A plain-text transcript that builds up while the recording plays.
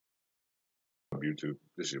YouTube?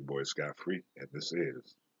 This is your boy Scott Free, and this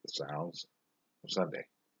is the Sounds of Sunday.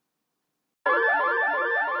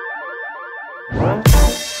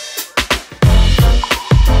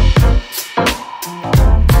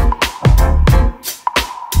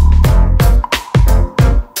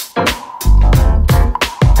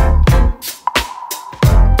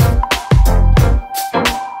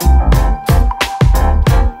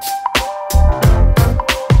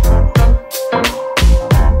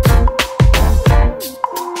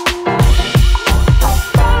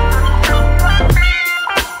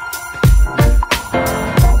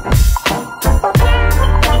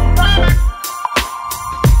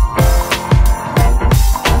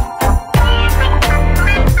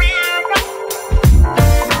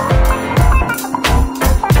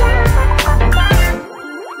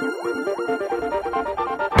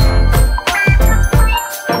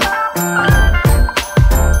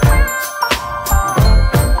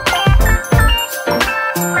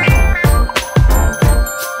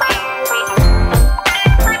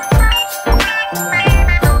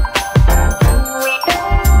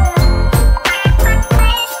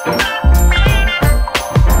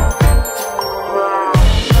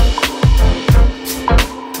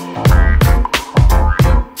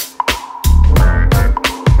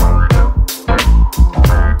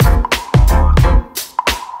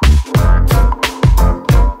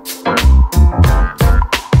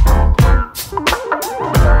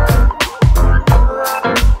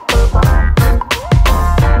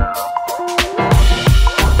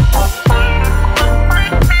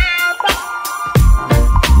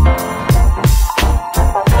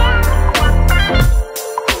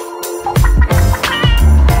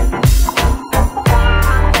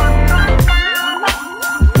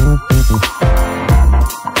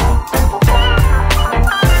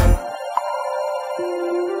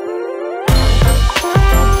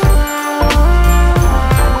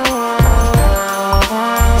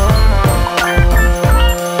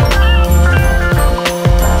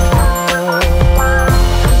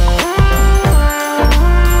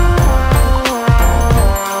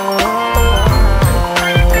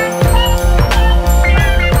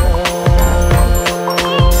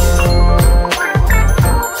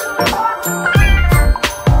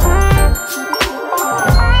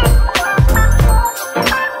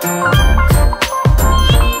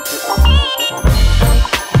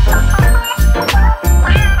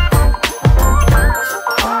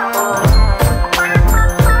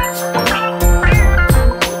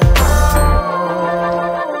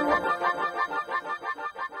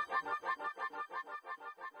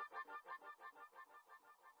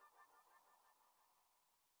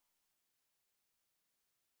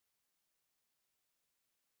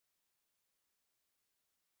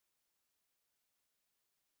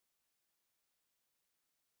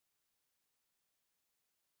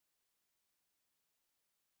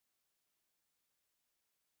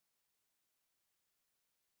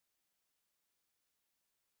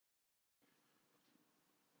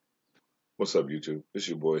 What's up, YouTube? This is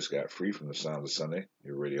your boy Scott Free from the Sounds of Sunday,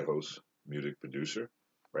 your radio host, music producer,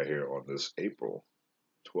 right here on this April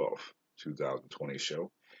 12th, 2020 show,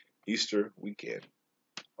 Easter weekend,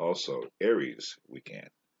 also Aries weekend.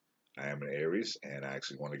 I am an Aries, and I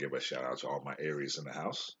actually want to give a shout out to all my Aries in the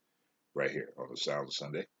house, right here on the Sounds of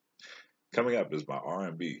Sunday. Coming up is my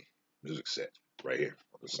R&B music set, right here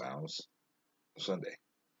on the Sounds of Sunday.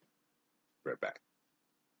 Right back.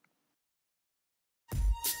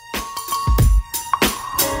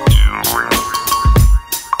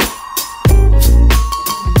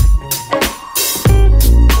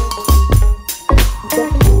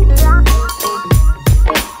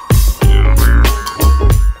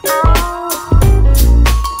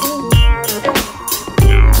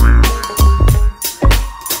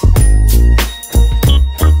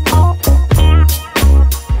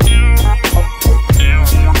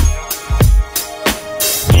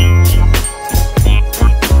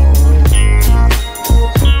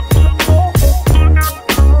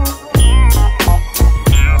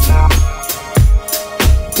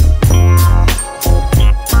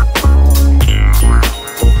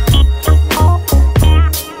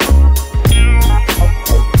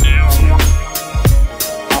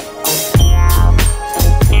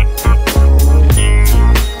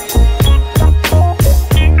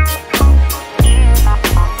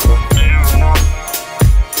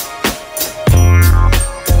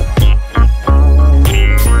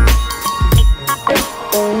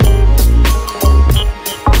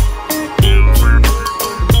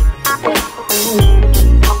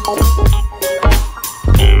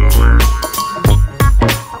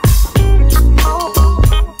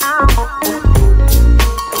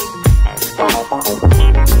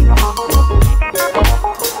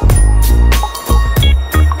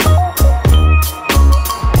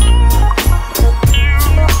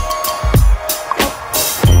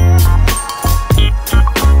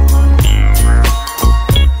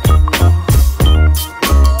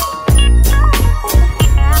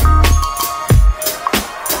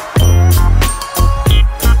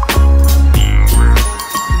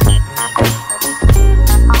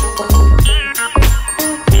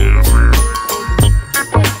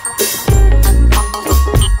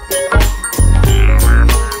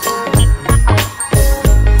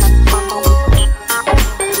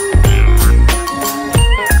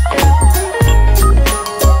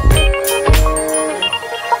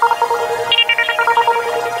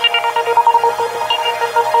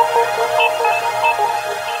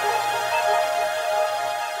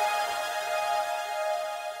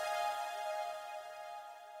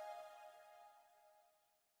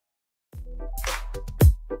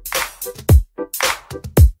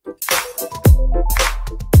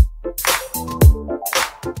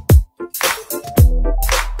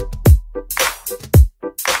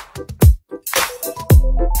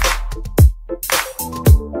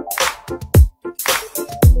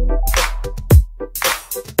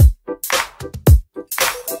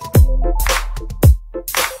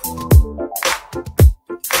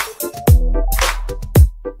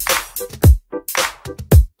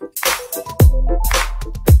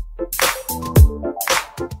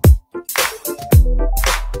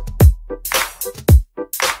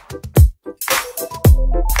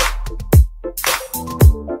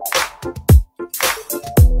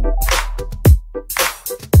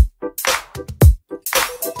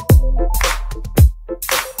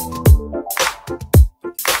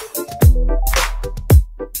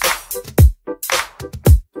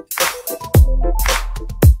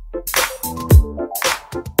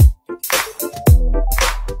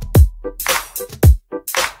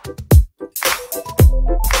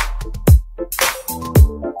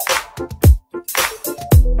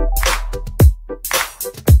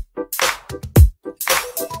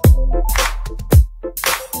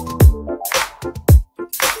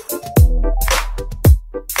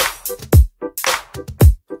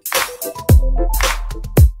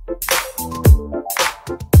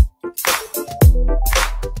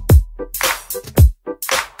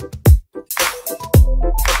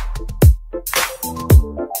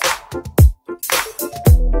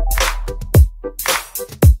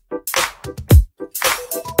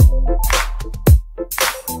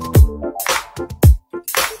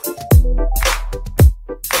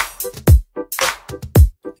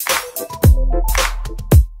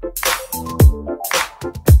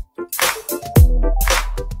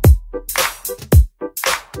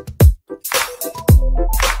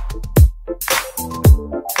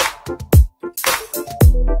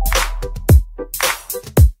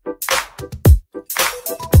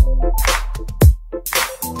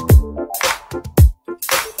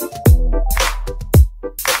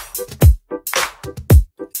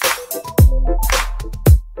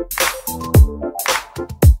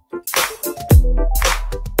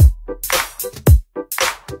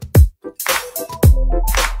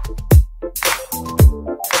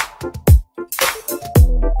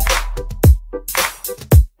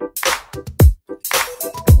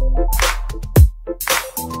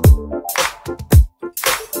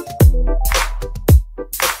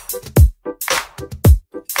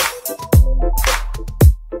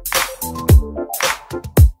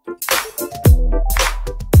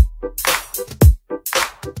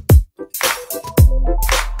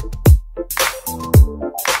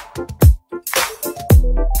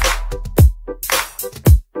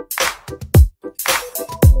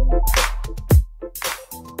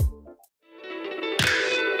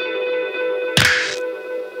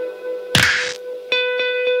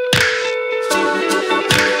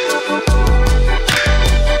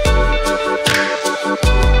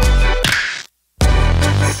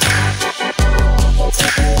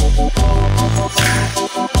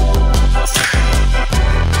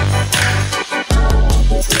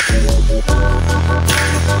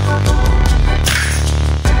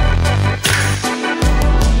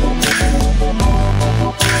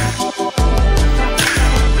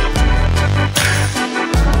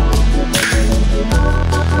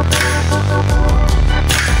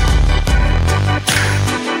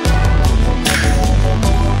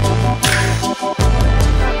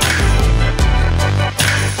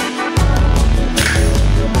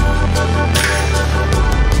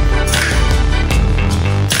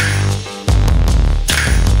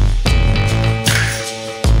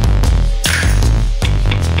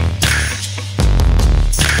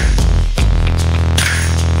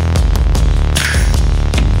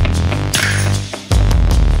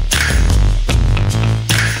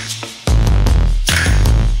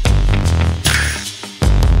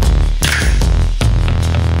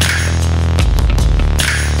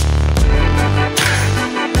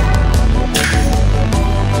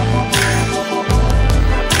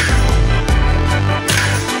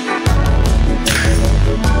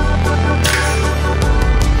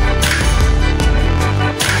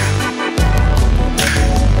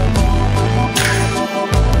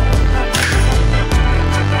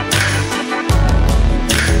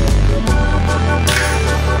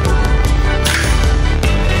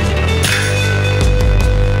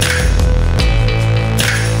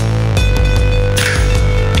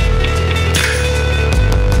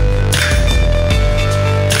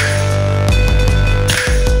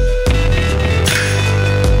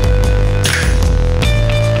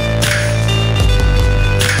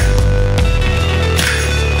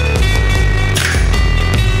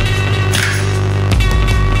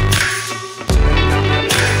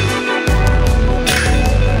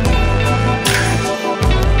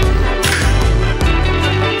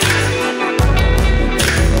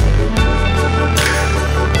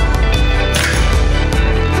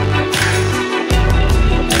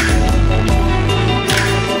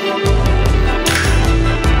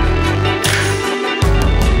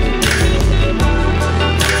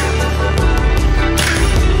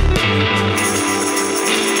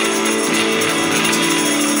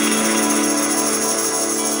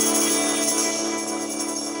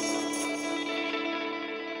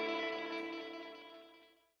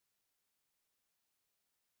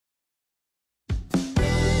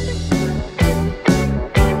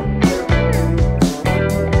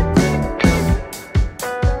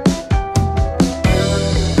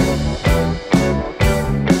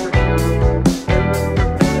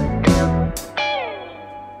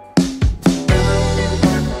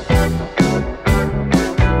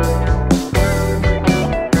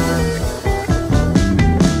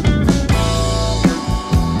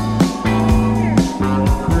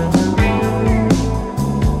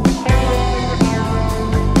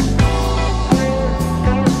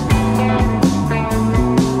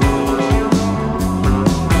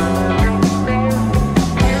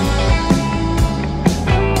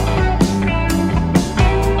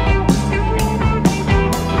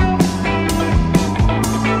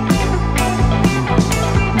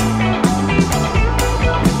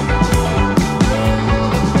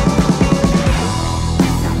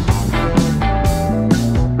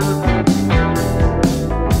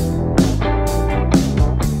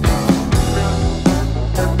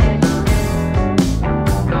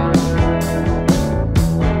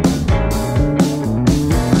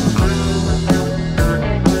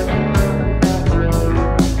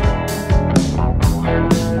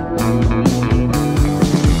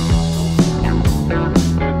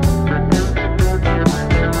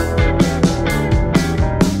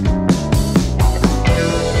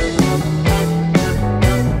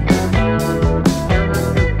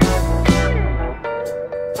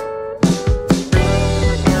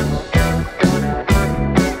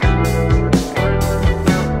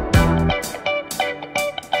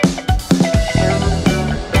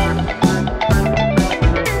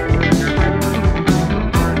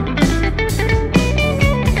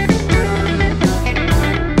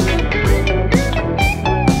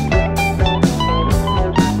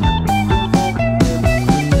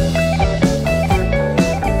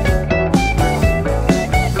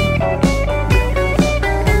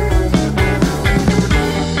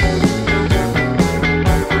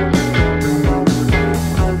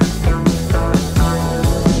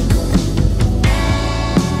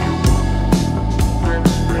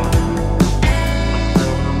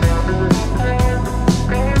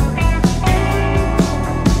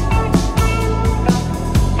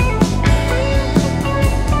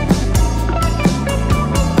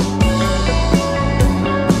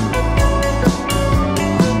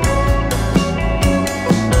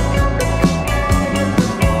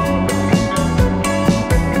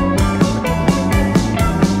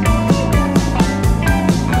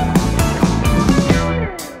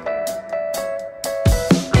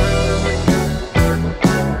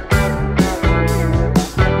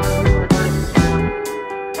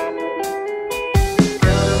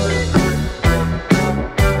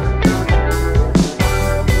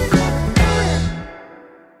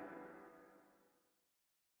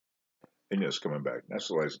 And yes, coming back. Nice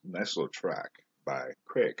little track by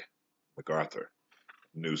Craig MacArthur.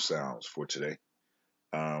 New sounds for today.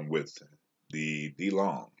 With the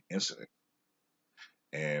DeLong incident.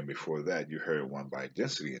 And before that, you heard one by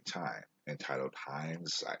Density and Time entitled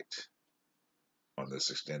Hindsight on this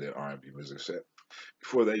extended R&B music set.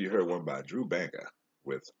 Before that, you heard one by Drew Banga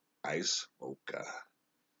with Ice Mocha.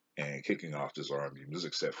 And kicking off this R&B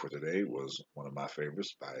music set for today was one of my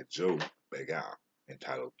favorites by Joe Bagale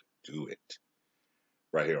entitled Do It,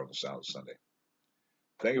 right here on the Sound of Sunday.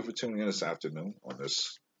 Thank you for tuning in this afternoon on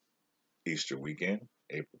this Easter weekend,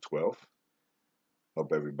 April 12th.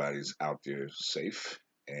 Hope everybody's out there safe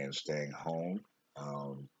and staying home.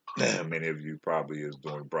 Many of you probably is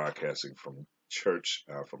doing broadcasting from church,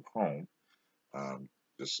 from home. Um,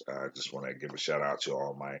 just want to give a shout out to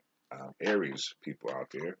all my Aries people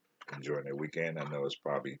out there enjoying their weekend. I know it's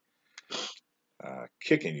probably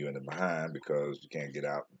kicking you in the behind because you can't get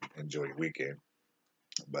out and enjoy your weekend.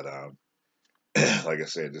 But like I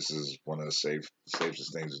said, this is one of the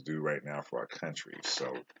safest things to do right now for our country.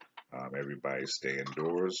 So everybody stay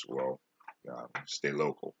indoors. Well, stay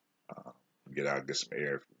local. Get out, get some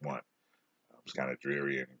air if you want. It's kind of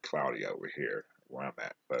dreary and cloudy over here where I'm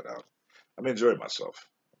at, but I'm enjoying myself.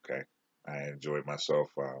 Okay, I enjoyed myself.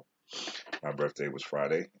 My birthday was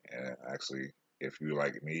Friday, and actually, if you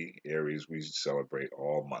like me, Aries, we celebrate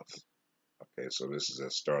all month. Okay, so this is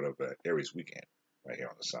the start of Aries weekend right here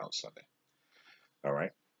on the Sound Sunday. All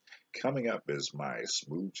right, coming up is my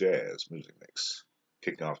smooth jazz music mix.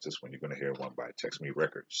 Kicking off this one, you're going to hear one by Text Me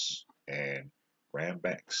Records and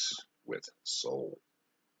Grandbankss with Soul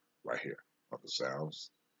right here on the Sounds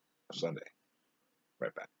of Sunday.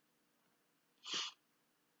 Right back.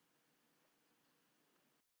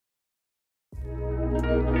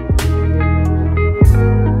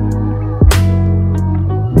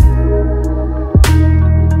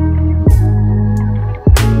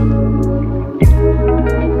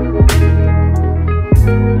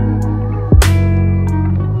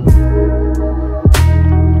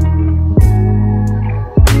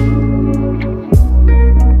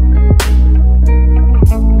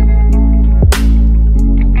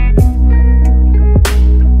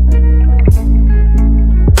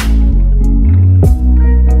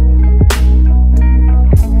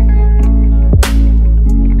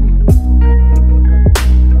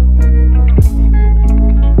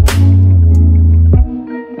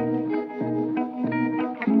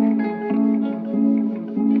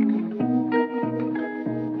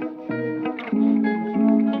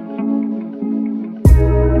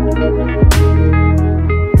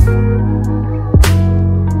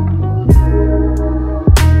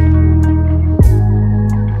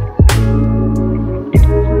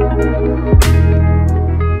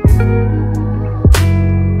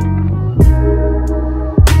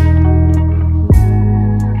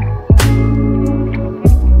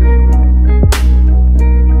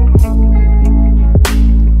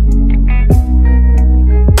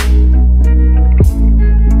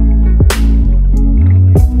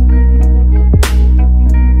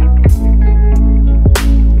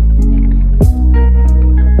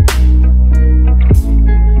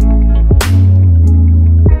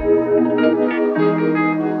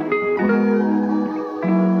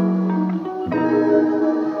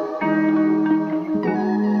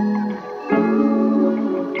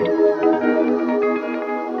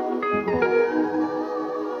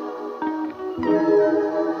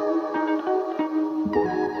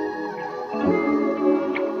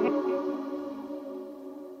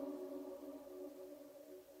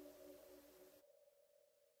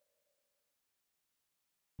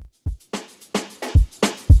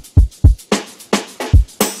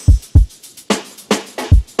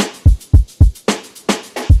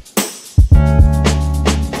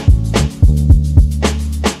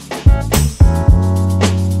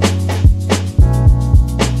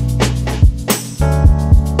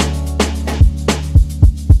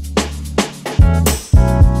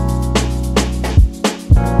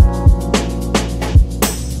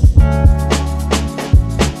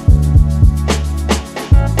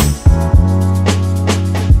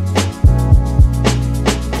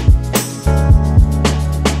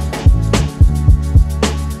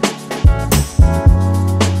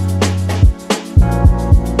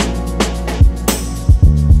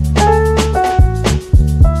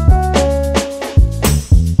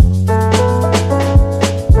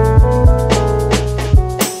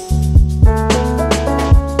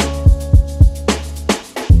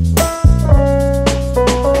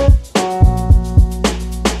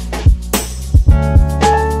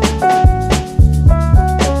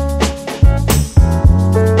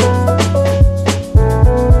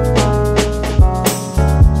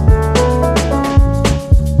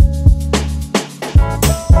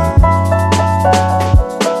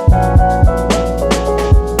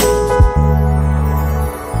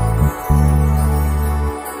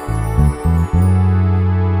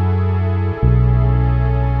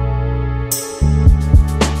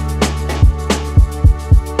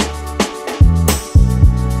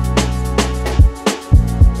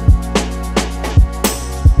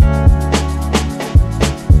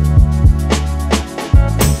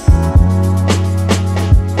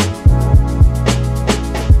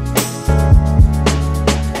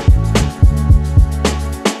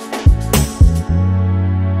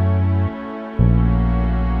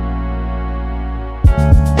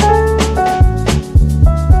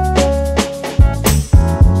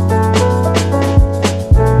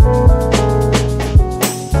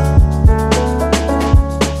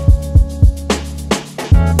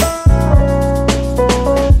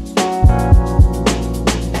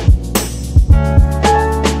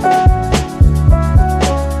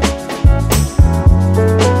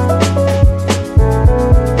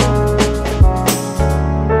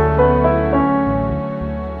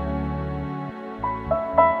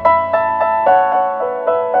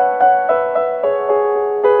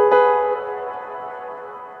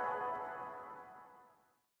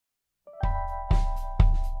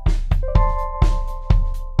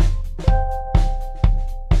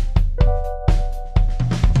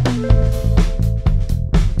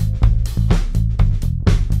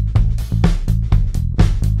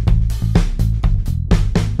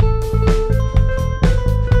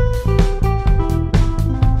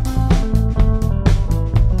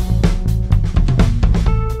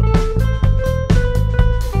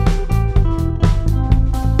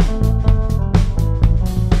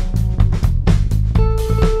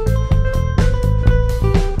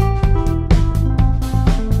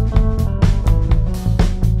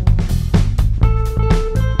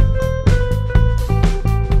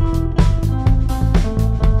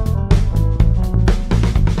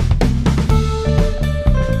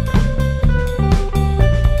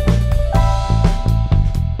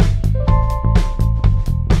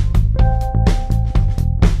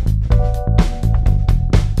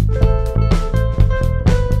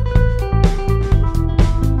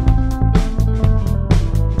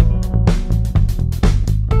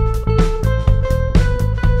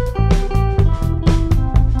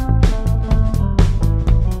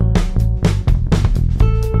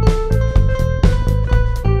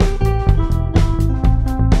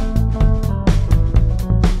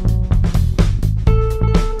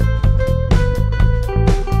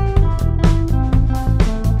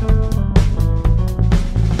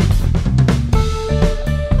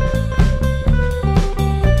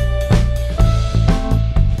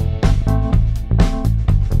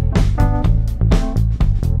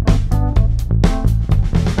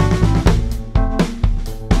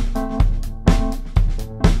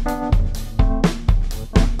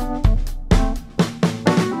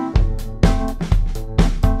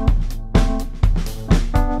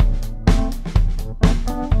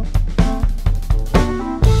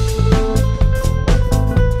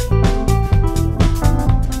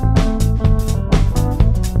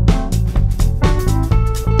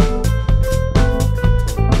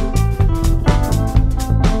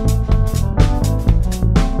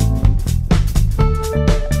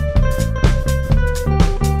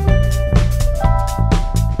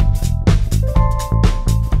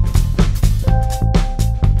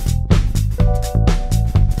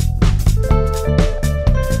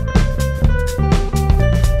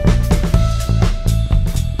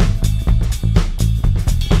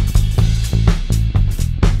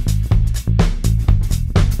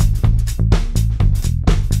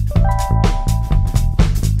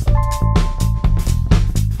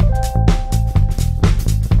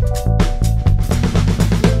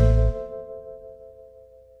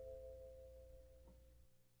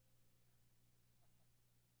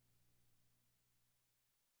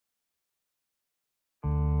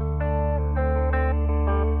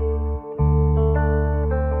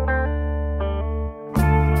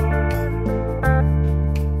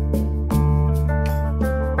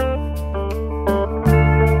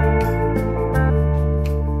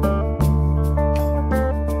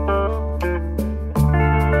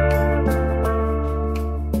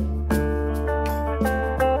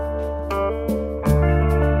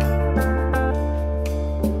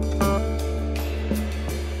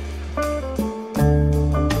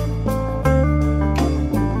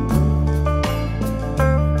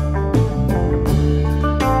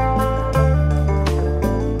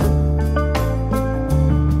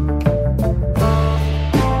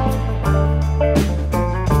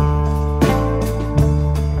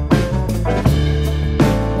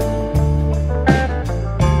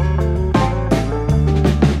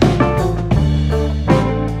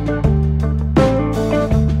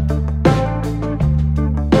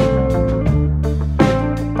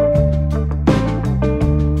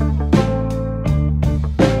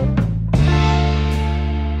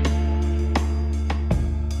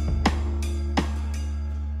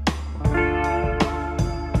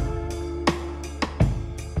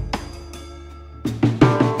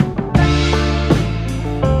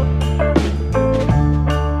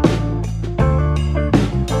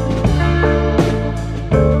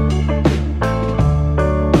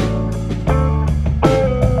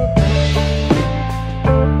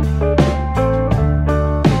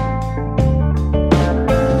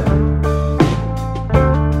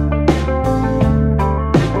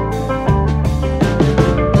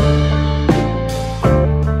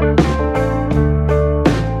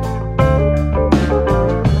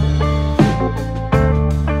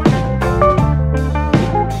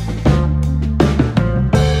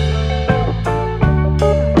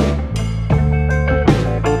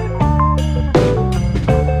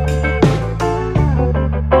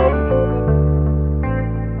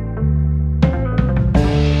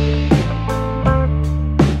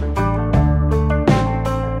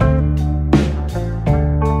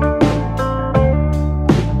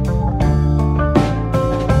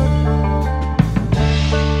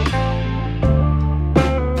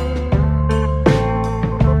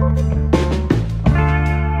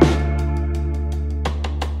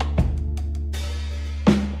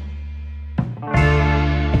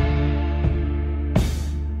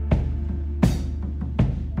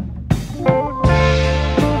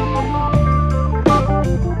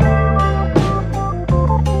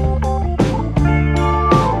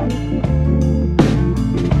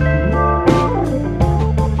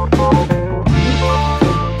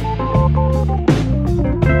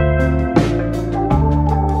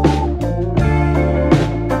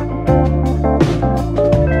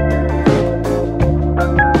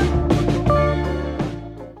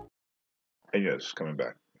 boys, coming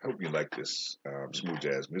back. I hope you like this smooth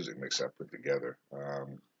jazz music mix I put together.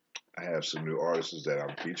 I have some new artists that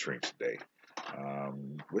I'm featuring today.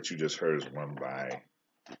 What you just heard is one by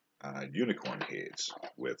Unicorn Heads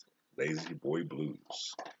with Lazy Boy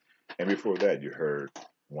Blues. And before that, you heard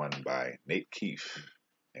one by Nate Keefe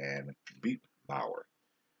and BeatMower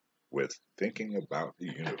with Thinking About the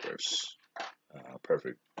Universe.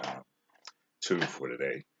 Perfect tune for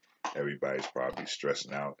today. Everybody's probably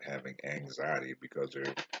stressing out, having anxiety because they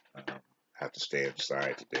have to stay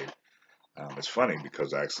inside today. It's funny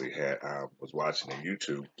because I actually was watching a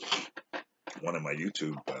YouTube, one of my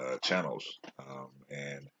YouTube channels,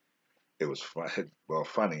 and it was fun, well,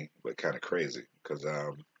 funny but kind of crazy because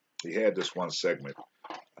he had this one segment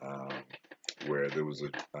um, where there was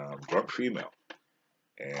a drunk female,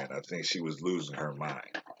 and I think she was losing her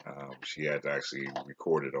mind. She had to actually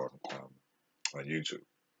record it on YouTube.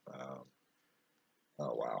 Um,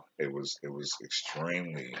 oh wow, it was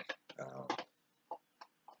extremely um,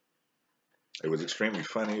 it was extremely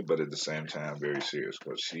funny, but at the same time very serious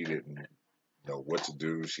because she didn't know what to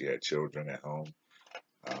do. She had children at home.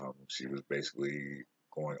 She was basically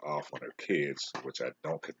going off on her kids, which I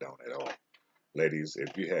don't condone at all. Ladies,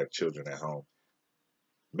 if you have children at home,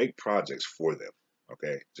 make projects for them.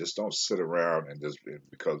 Okay, just don't sit around and just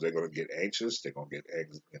because they're gonna get anxious, they're gonna get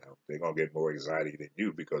they're gonna get more anxiety than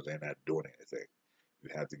you because they're not doing anything. You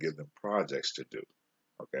have to give them projects to do.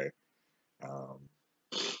 Okay, um,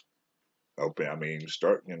 open. I mean,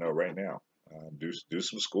 start right now. Do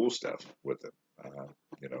some school stuff with them.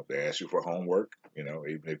 They ask you for homework.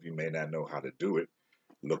 Even if you may not know how to do it,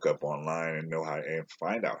 look up online and know how and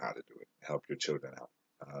find out how to do it. Help your children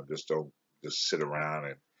out. Just don't just sit around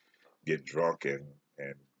and get drunk and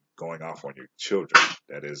going off on your children.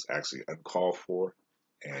 That is actually uncalled for,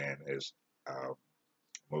 and is uh,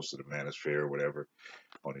 most of the manosphere or whatever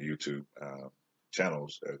on the YouTube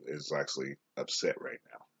channels is actually upset right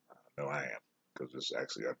now. I know I am because it's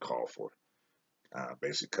actually uncalled for.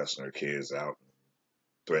 Basically cussing their kids out,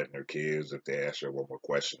 threatening their kids if they ask her one more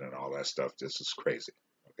question and all that stuff. This is crazy.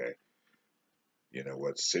 Okay, you know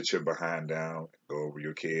what? Sit your behind down, go over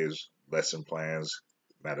your kids' lesson plans.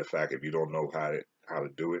 Matter of fact, if you don't know how to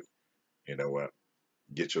do it, you know what?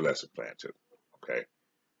 Get your lesson plan too. Okay,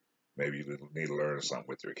 maybe you need to learn something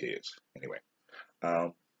with your kids. Anyway,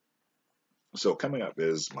 um, so coming up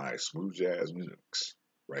is my smooth jazz music mix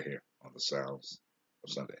right here on the Sounds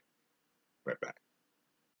of Sunday. Right back.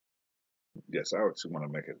 Yes, I actually want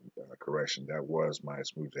to make a correction. That was my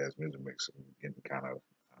smooth jazz music mix. I'm getting kind of,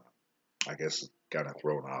 I guess, kind of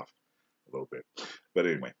thrown off a little bit. But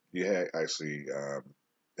anyway, you had actually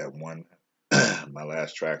that one. My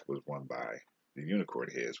last track was one by the Unicorn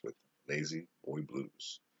Heads with Lazy Boy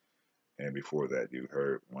Blues, and before that, you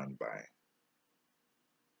heard one by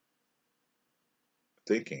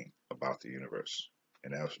Thinking About the Universe,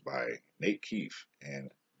 and that was by Nate Keefe and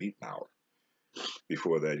BeatMower.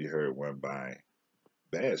 Before that, you heard one by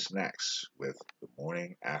Bad Snacks with The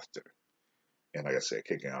Morning After. And like I said,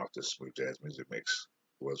 kicking off this smooth jazz music mix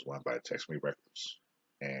was one by Text Me Records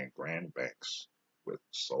and Grandbankss with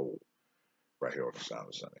Soul right here on the Sound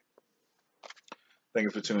of Sunday. Thank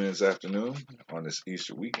you for tuning in this afternoon on this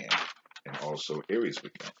Easter weekend and also Aries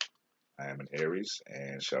weekend. I am an Aries,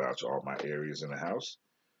 and shout out to all my Aries in the house.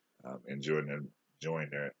 Enjoying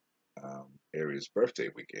their Aries birthday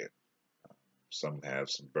weekend. Some have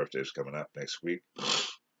some birthdays coming up next week,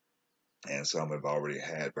 and some have already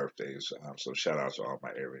had birthdays. So shout out to all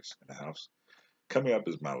my Aries in the house. Coming up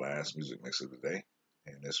is my last music mix of the day,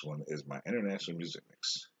 and this one is my international music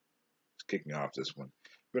mix. It's kicking off this one.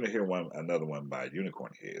 We're gonna hear another one by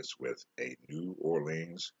Unicorn Heads with a New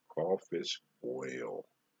Orleans crawfish boil.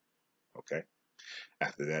 Okay.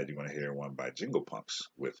 After that, you're gonna hear one by Jingle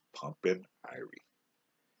with Pumpin' Irie.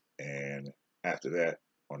 And after that,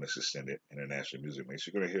 on this extended international music mix,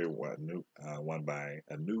 you're gonna hear one by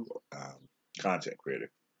a new content creator.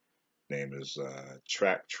 Name is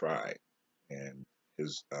TrackTribe, and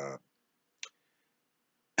his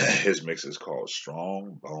his mix is called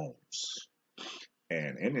Strong Bones.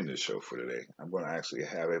 And ending the show for today, I'm going to actually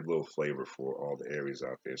have a little flavor for all the Aries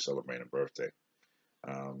out there celebrating a birthday,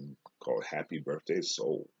 called Happy Birthday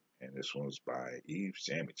Soul. And this one's by Eve's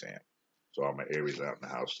Jammy Jam. So all my Aries out in the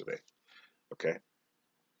house today. Okay.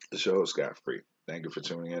 The show is scot free. Thank you for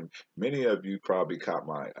tuning in. Many of you probably caught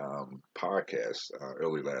my podcast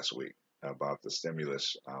early last week about the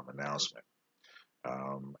stimulus announcement.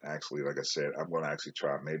 Actually, like I said, I'm going to actually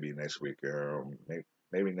try maybe next week or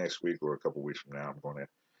maybe next week or a couple weeks from now. I'm going to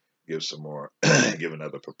give some more, give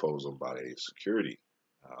another proposal about a security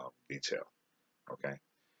detail. Okay.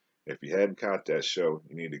 If you hadn't caught that show,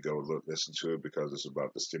 you need to go listen to it because it's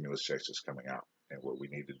about the stimulus checks that's coming out and what we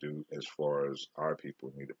need to do as far as our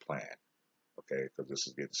people need to plan. Okay, because this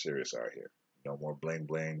is getting serious out here. No more bling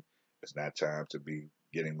bling. It's not time to be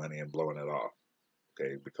getting money and blowing it off.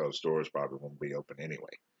 Okay, because stores probably won't be open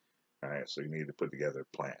anyway. All right, so you need to put together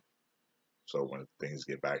a plan. So when things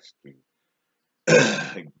get back to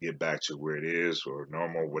get back to where it is or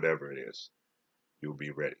normal, whatever it is, you'll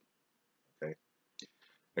be ready. Okay.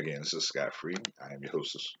 Again, this is Scott Free. I am your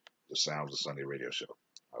host of the Sounds of Sunday radio show.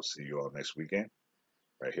 I'll see you all next weekend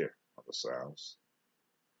right here on the Sounds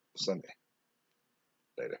of Sunday.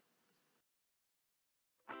 Later.